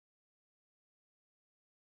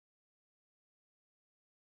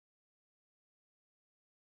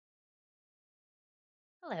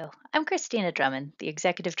Hello, I'm Christina Drummond, the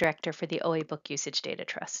Executive Director for the OA Book Usage Data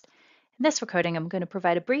Trust. In this recording, I'm going to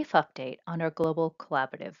provide a brief update on our global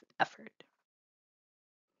collaborative effort.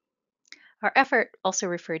 Our effort, also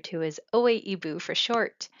referred to as OA for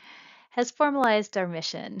short, has formalized our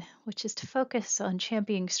mission, which is to focus on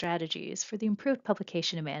championing strategies for the improved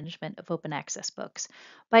publication and management of open access books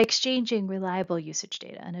by exchanging reliable usage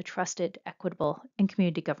data in a trusted, equitable, and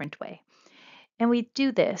community governed way. And we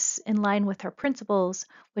do this in line with our principles,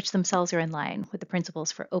 which themselves are in line with the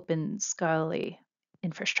principles for open scholarly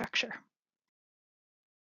infrastructure.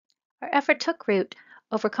 Our effort took root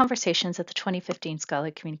over conversations at the 2015 Scholarly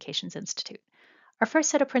Communications Institute. Our first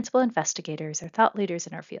set of principal investigators are thought leaders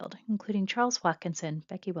in our field, including Charles Watkinson,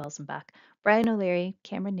 Becky Welsenbach, Brian O'Leary,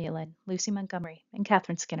 Cameron Nealon, Lucy Montgomery, and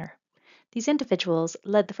Catherine Skinner. These individuals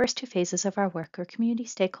led the first two phases of our work where community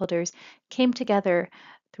stakeholders came together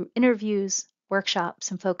through interviews,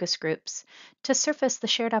 workshops, and focus groups to surface the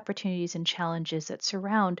shared opportunities and challenges that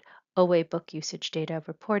surround OA book usage data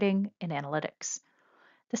reporting and analytics.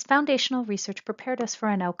 This foundational research prepared us for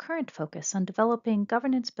our now current focus on developing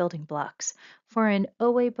governance building blocks for an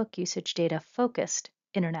OA book usage data focused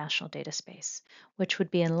international data space, which would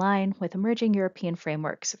be in line with emerging European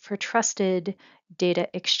frameworks for trusted data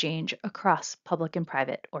exchange across public and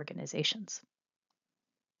private organizations.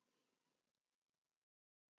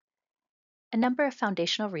 A number of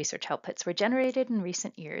foundational research outputs were generated in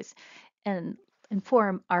recent years and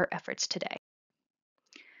inform our efforts today.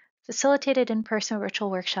 Facilitated in-person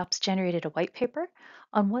virtual workshops generated a white paper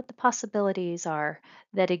on what the possibilities are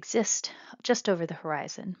that exist just over the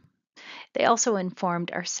horizon. They also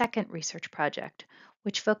informed our second research project,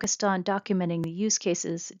 which focused on documenting the use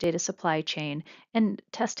cases, data supply chain, and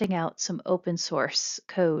testing out some open source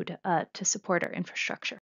code to support our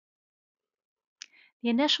infrastructure. The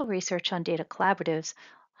initial research on data collaboratives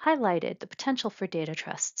highlighted the potential for data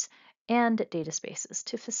trusts and data spaces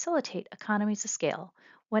to facilitate economies of scale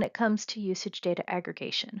when it comes to usage data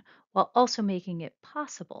aggregation, while also making it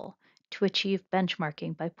possible to achieve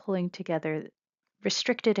benchmarking by pulling together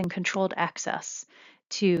restricted and controlled access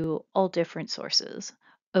to all different sources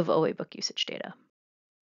of OA book usage data.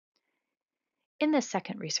 In this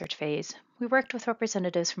second research phase, we worked with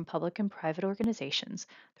representatives from public and private organizations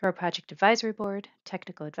through our project advisory board,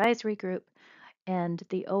 technical advisory group, and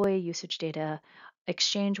the OA usage data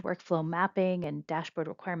exchange workflow mapping and dashboard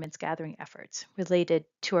requirements gathering efforts related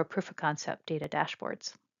to our proof of concept data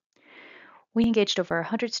dashboards. We engaged over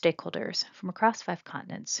 100 stakeholders from across 5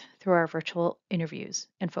 continents through our virtual interviews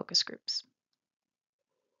and focus groups.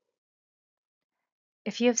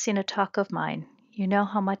 If you have seen a talk of mine, you know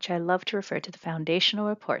how much I love to refer to the foundational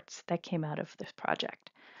reports that came out of this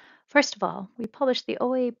project. First of all, we published the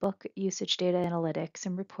OA book usage data analytics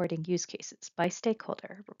and reporting use cases by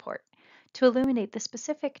stakeholder report to illuminate the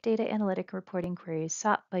specific data analytic reporting queries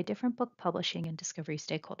sought by different book publishing and discovery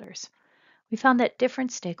stakeholders. We found that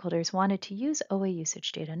different stakeholders wanted to use OA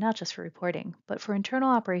usage data not just for reporting, but for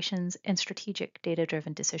internal operations and strategic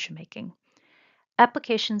data-driven decision making.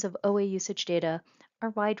 Applications of OA usage data are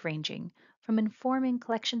wide-ranging, from informing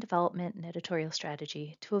collection development and editorial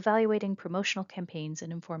strategy to evaluating promotional campaigns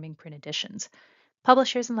and informing print editions.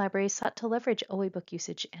 Publishers and libraries sought to leverage OA book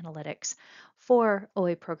usage analytics for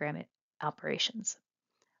OA program operations.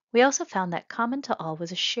 We also found that common to all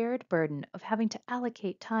was a shared burden of having to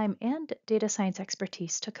allocate time and data science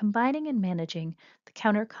expertise to combining and managing the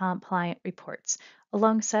counter-compliant reports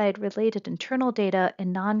alongside related internal data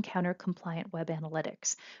and non-counter compliant web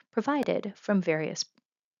analytics provided from various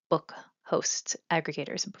book hosts,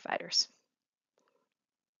 aggregators, and providers.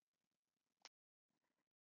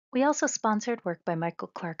 We also sponsored work by Michael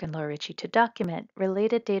Clark and Laura Ritchie to document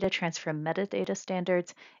related data transfer metadata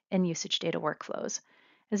standards and usage data workflows.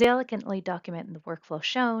 As they elegantly document in the workflow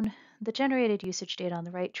shown, the generated usage data on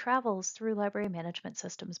the right travels through library management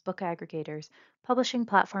systems, book aggregators, publishing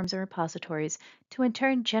platforms, and repositories to in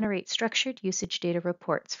turn generate structured usage data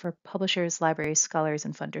reports for publishers, libraries, scholars,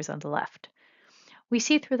 and funders on the left. We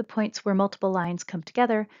see through the points where multiple lines come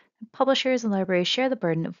together, and publishers and libraries share the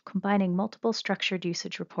burden of combining multiple structured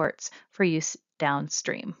usage reports for use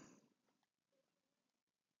downstream.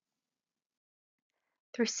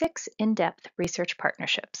 Through 6 in-depth research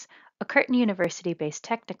partnerships, a Curtin University-based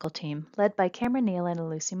technical team led by Cameron Nealon and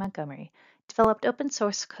Lucy Montgomery developed open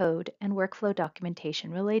source code and workflow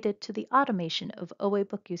documentation related to the automation of OA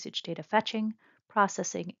book usage data fetching,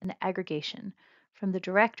 processing, and aggregation from the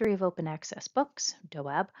Directory of Open Access Books,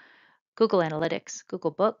 DOAB, Google Analytics,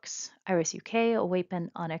 Google Books, Iris UK,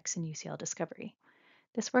 OAPN, Onyx, and UCL Discovery.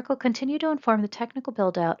 This work will continue to inform the technical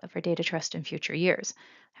build-out of our data trust in future years.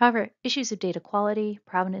 However, issues of data quality,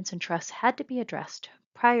 provenance, and trust had to be addressed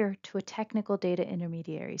prior to a technical data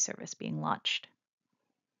intermediary service being launched.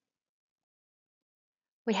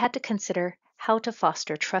 We had to consider how to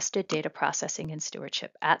foster trusted data processing and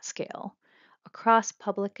stewardship at scale across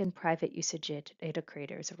public and private usage data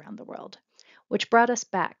creators around the world, which brought us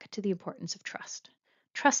back to the importance of trust.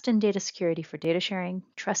 Trust in data security for data sharing,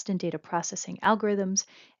 trust in data processing algorithms,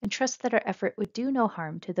 and trust that our effort would do no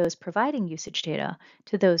harm to those providing usage data,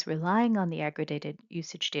 to those relying on the aggregated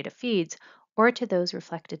usage data feeds, or to those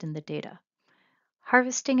reflected in the data.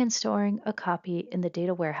 Harvesting and storing a copy in the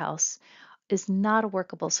data warehouse is not a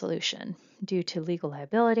workable solution due to legal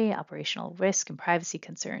liability, operational risk, and privacy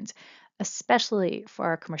concerns, especially for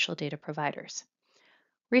our commercial data providers.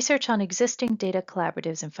 Research on existing data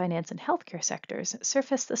collaboratives in finance and healthcare sectors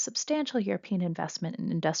surfaced the substantial European investment in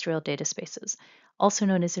industrial data spaces, also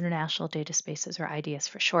known as international data spaces or IDS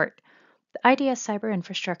for short. The IDS cyber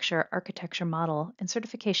infrastructure architecture model and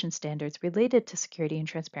certification standards related to security and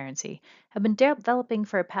transparency have been developing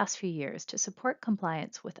for the past few years to support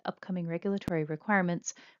compliance with upcoming regulatory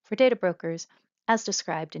requirements for data brokers, as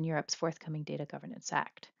described in Europe's forthcoming Data Governance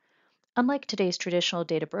Act. Unlike today's traditional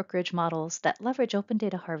data brokerage models that leverage open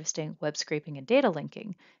data harvesting, web scraping, and data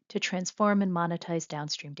linking to transform and monetize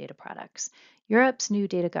downstream data products, Europe's new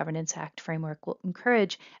Data Governance Act framework will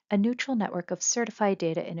encourage a neutral network of certified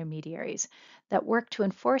data intermediaries that work to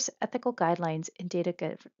enforce ethical guidelines and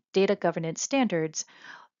data governance standards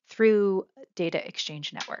through data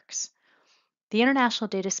exchange networks. The International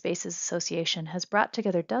Data Spaces Association has brought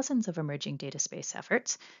together dozens of emerging data space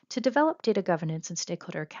efforts to develop data governance and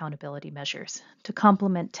stakeholder accountability measures to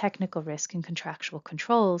complement technical risk and contractual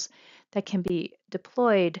controls that can be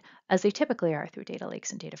deployed as they typically are through data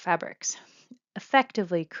lakes and data fabrics,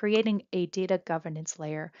 effectively creating a data governance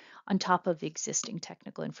layer on top of the existing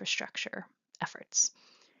technical infrastructure efforts.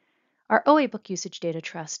 Our OA Book Usage Data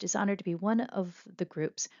Trust is honored to be one of the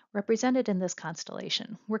groups represented in this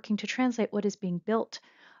constellation, working to translate what is being built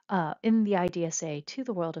in the IDSA to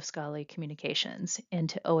the world of scholarly communications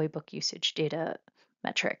into OA Book Usage Data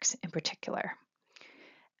metrics in particular.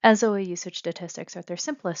 As OA usage statistics are at their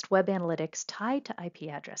simplest, web analytics tied to IP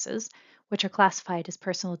addresses, which are classified as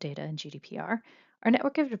personal data in GDPR, our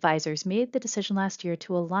network of advisors made the decision last year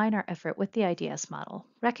to align our effort with the IDS model,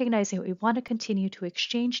 recognizing that we want to continue to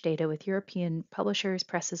exchange data with European publishers,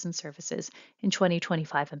 presses, and services in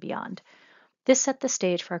 2025 and beyond. This set the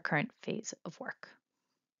stage for our current phase of work.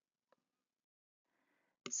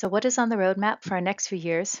 So, what is on the roadmap for our next few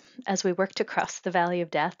years as we work to cross the valley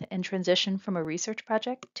of death and transition from a research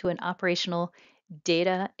project to an operational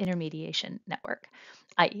data intermediation network,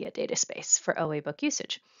 i.e., a data space for OA book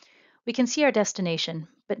usage? We can see our destination,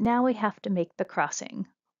 but now we have to make the crossing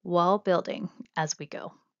while building as we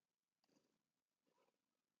go.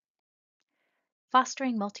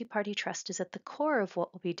 Fostering multi-party trust is at the core of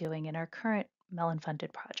what we'll be doing in our current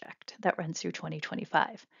Mellon-funded project that runs through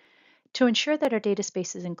 2025. To ensure that our data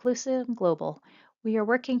space is inclusive and global, we are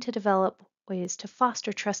working to develop ways to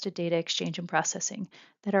foster trusted data exchange and processing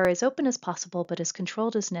that are as open as possible but as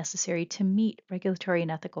controlled as necessary to meet regulatory and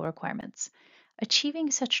ethical requirements. Achieving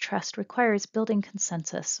such trust requires building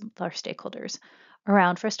consensus with our stakeholders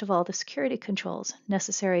around, first of all, the security controls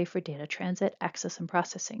necessary for data transit, access, and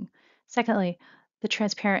processing. Secondly, the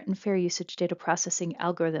transparent and fair usage data processing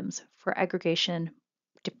algorithms for aggregation,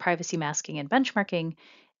 privacy masking, and benchmarking.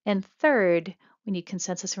 And third, we need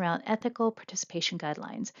consensus around ethical participation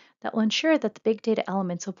guidelines that will ensure that the big data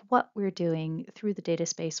elements of what we're doing through the data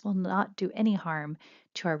space will not do any harm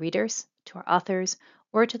to our readers, to our authors,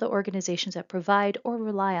 or to the organizations that provide or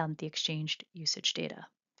rely on the exchanged usage data.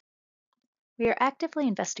 We are actively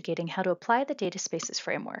investigating how to apply the data spaces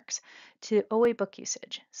frameworks to OA book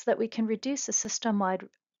usage so that we can reduce the system-wide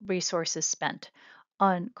resources spent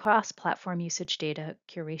on cross-platform usage data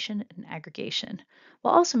curation and aggregation,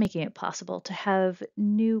 while also making it possible to have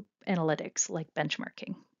new analytics like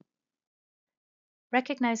benchmarking.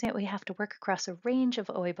 Recognizing that we have to work across a range of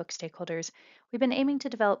OA book stakeholders, we've been aiming to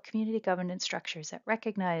develop community governance structures that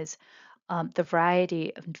recognize the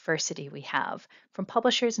variety of diversity we have, from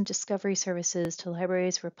publishers and discovery services to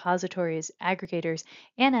libraries, repositories, aggregators,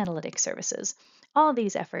 and analytics services. All of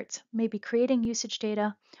these efforts may be creating usage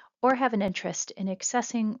data or have an interest in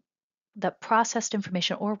accessing the processed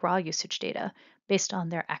information or raw usage data based on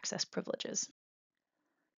their access privileges.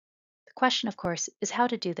 The question, of course, is how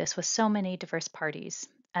to do this with so many diverse parties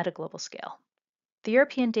at a global scale. The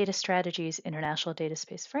European Data Strategies International Data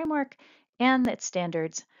Space Framework and its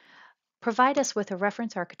standards provide us with a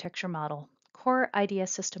reference architecture model, core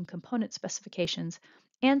IDS system component specifications,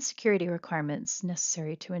 and security requirements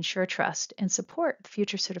necessary to ensure trust and support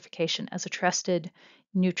future certification as a trusted,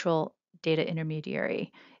 neutral data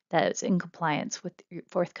intermediary that is in compliance with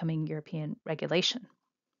forthcoming European regulation.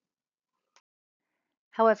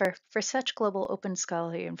 However, for such global open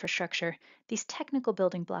scholarly infrastructure, these technical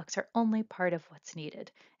building blocks are only part of what's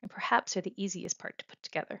needed, and perhaps are the easiest part to put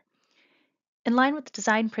together. In line with the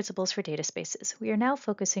design principles for data spaces, we are now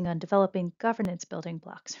focusing on developing governance building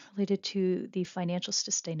blocks related to the financial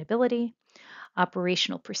sustainability,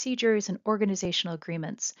 operational procedures, and organizational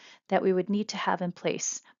agreements that we would need to have in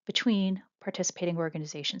place between participating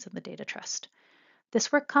organizations in the data trust.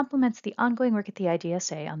 This work complements the ongoing work at the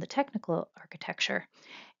IDSA on the technical architecture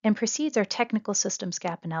and precedes our technical systems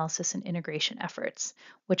gap analysis and integration efforts,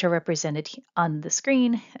 which are represented on the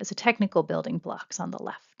screen as the technical building blocks on the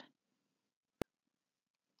left.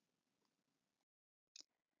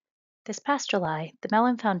 This past July, the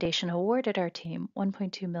Mellon Foundation awarded our team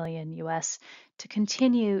 1.2 million US to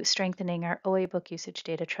continue strengthening our OA book usage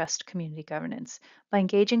data trust community governance by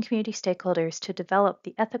engaging community stakeholders to develop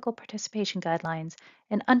the ethical participation guidelines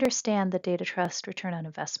and understand the data trust return on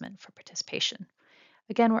investment for participation.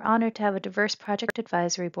 Again, we're honored to have a diverse project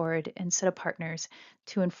advisory board and set of partners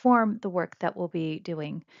to inform the work that we'll be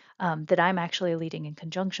doing, that I'm actually leading in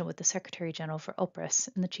conjunction with the Secretary General for OPRIS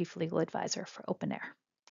and the Chief Legal Advisor for Open Air.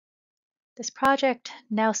 This project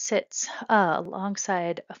now sits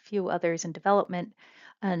alongside a few others in development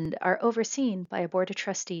and are overseen by a board of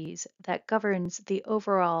trustees that governs the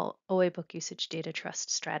overall OA book usage data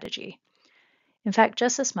trust strategy. In fact,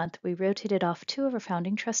 just this month, we rotated off two of our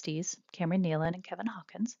founding trustees, Cameron Nealon and Kevin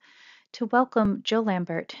Hawkins, to welcome Joe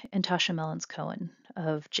Lambert and Tasha Mellons-Cohen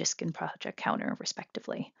of JISC and Project Counter,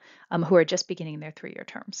 respectively, who are just beginning their 3-year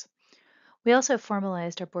terms. We also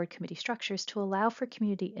formalized our board committee structures to allow for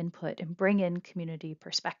community input and bring in community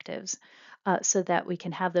perspectives so that we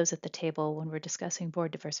can have those at the table when we're discussing board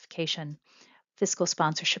diversification, fiscal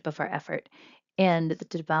sponsorship of our effort, and the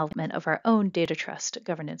development of our own data trust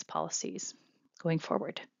governance policies going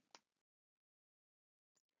forward.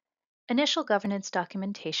 Initial governance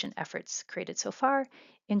documentation efforts created so far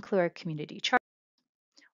include our community chart,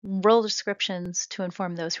 role descriptions to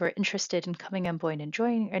inform those who are interested in coming on board and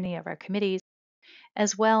joining any of our committees,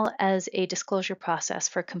 as well as a disclosure process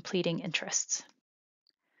for completing interests.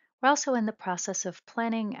 We're also in the process of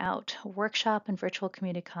planning out workshop and virtual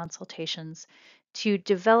community consultations to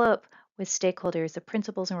develop with stakeholders the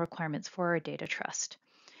principles and requirements for our data trust.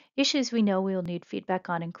 Issues we know we will need feedback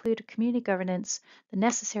on include community governance, the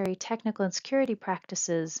necessary technical and security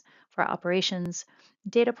practices for operations,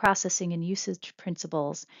 data processing and usage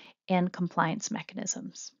principles, and compliance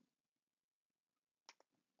mechanisms.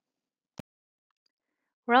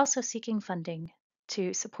 We're also seeking funding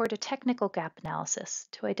to support a technical gap analysis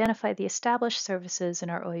to identify the established services in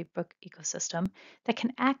our OA book ecosystem that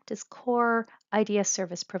can act as core IDS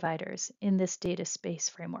service providers in this data space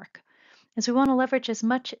framework, as we want to leverage as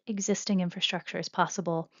much existing infrastructure as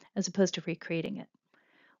possible as opposed to recreating it.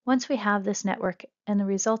 Once we have this network and the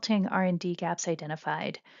resulting R&D gaps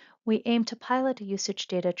identified, we aim to pilot a usage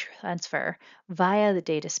data transfer via the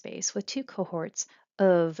data space with 2 cohorts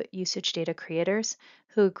of usage data creators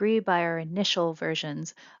who agree by our initial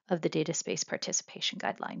versions of the data space participation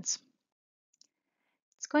guidelines.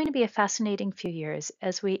 It's going to be a fascinating few years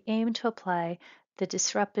as we aim to apply the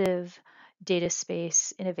disruptive data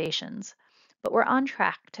space innovations, but we're on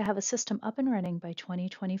track to have a system up and running by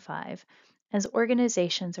 2025 as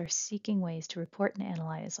organizations are seeking ways to report and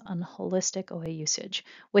analyze on holistic OA usage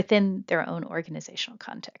within their own organizational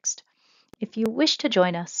context. If you wish to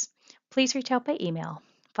join us, please reach out by email,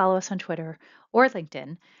 follow us on Twitter or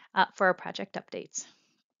LinkedIn for our project updates.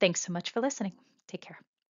 Thanks so much for listening. Take care.